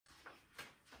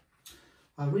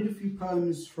I'll read a few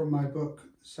poems from my book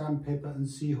Sandpaper and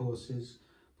Seahorses,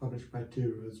 published by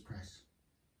Two Rivers Press.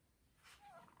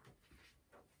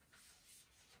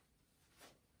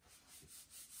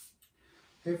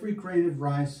 Every grain of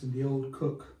rice in the old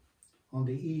cook on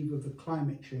the eve of the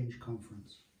climate change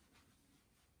conference.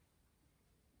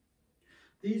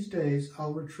 These days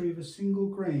I'll retrieve a single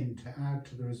grain to add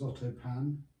to the risotto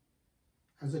pan,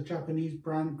 as a Japanese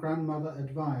grandmother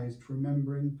advised,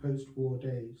 remembering post-war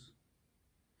days.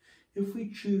 If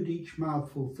we chewed each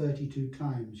mouthful 32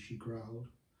 times, she growled,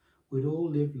 we'd all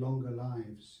live longer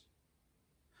lives.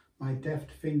 My deft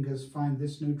fingers find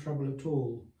this no trouble at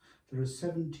all. There are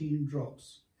 17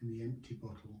 drops in the empty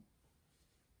bottle.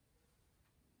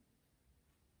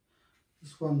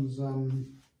 This one's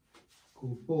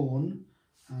called Born,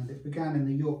 and it began in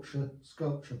the Yorkshire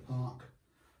Sculpture Park,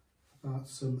 about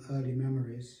some early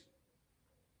memories.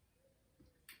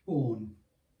 Born.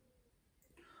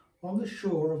 On the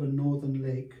shore of a northern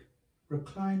lake,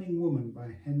 Reclining Woman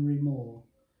by Henry Moore,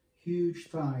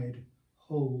 huge-thighed,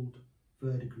 hold,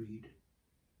 verdigreed.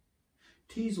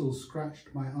 Teasels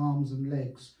scratched my arms and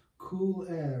legs, cool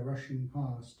air rushing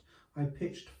past. I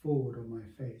pitched forward on my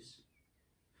face.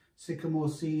 Sycamore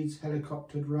seeds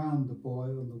helicoptered round the boy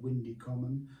on the windy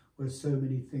common, where so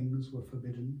many things were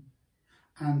forbidden.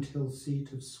 Anthill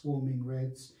seat of swarming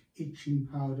reds, itching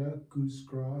powder,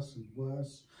 goosegrass and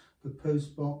worse, the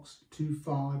postbox too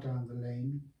far down the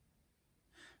lane.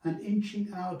 And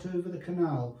inching out over the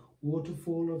canal,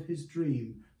 waterfall of his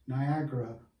dream,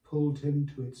 Niagara pulled him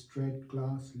to its dread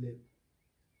glass lip.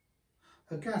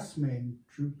 A gas main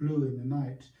blew in the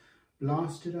night,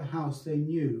 blasted a house they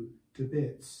knew to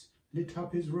bits, lit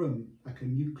up his room like a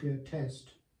nuclear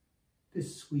test.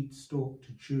 This sweet stalk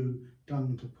to chew,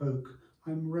 dung to poke,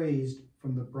 I'm raised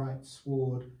from the bright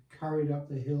sward, carried up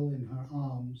the hill in her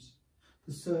arms.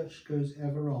 The search goes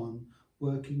ever on,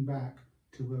 working back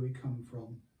to where we come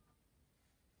from.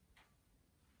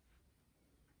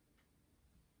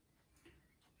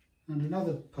 And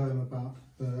another poem about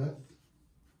birth,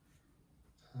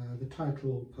 the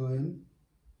title poem,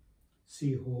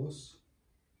 Seahorse.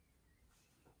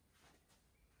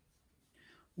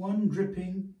 One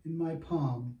dripping in my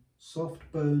palm,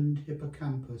 soft-boned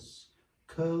hippocampus,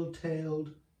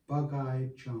 curl-tailed,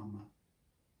 bug-eyed charmer.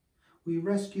 We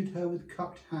rescued her with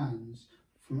cupped hands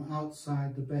from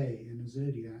outside the bay in a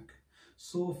zodiac,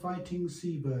 saw fighting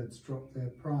seabirds drop their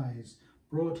prize,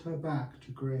 brought her back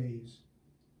to graze.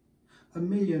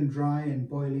 1,000,000 dry in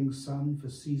boiling sun for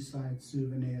seaside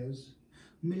souvenirs,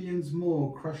 millions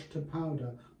more crushed to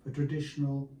powder for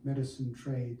traditional medicine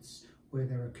trades where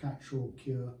they're a catch-all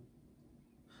cure.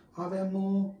 Are there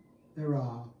more? There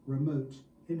are, remote,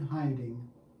 in hiding.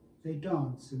 They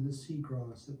dance in the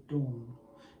seagrass at dawn.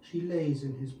 She lays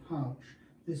in his pouch,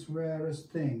 this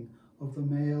rarest thing of the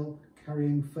male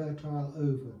carrying fertile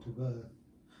ova to birth,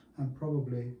 and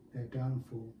probably their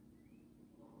downfall.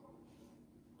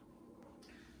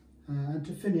 And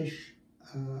to finish,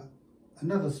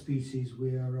 another species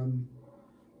we are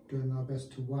doing our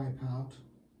best to wipe out.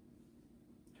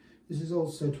 This is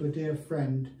also to a dear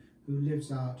friend who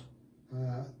lives out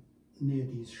near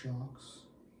these sharks,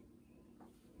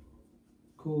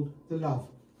 called The Love.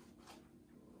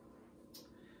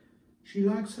 She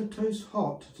likes her toast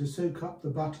hot to soak up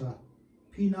the butter,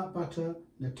 peanut butter,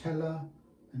 Nutella,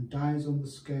 and dies on the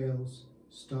scales,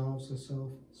 starves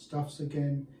herself, stuffs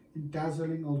again, in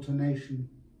dazzling alternation.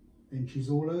 Then she's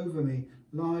all over me,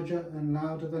 larger and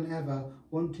louder than ever,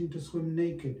 wanting to swim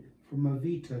naked from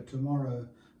Mavita tomorrow,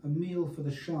 a meal for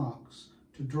the sharks,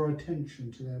 to draw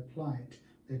attention to their plight,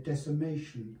 their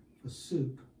decimation, for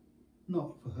soup,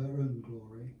 not for her own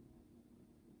glory.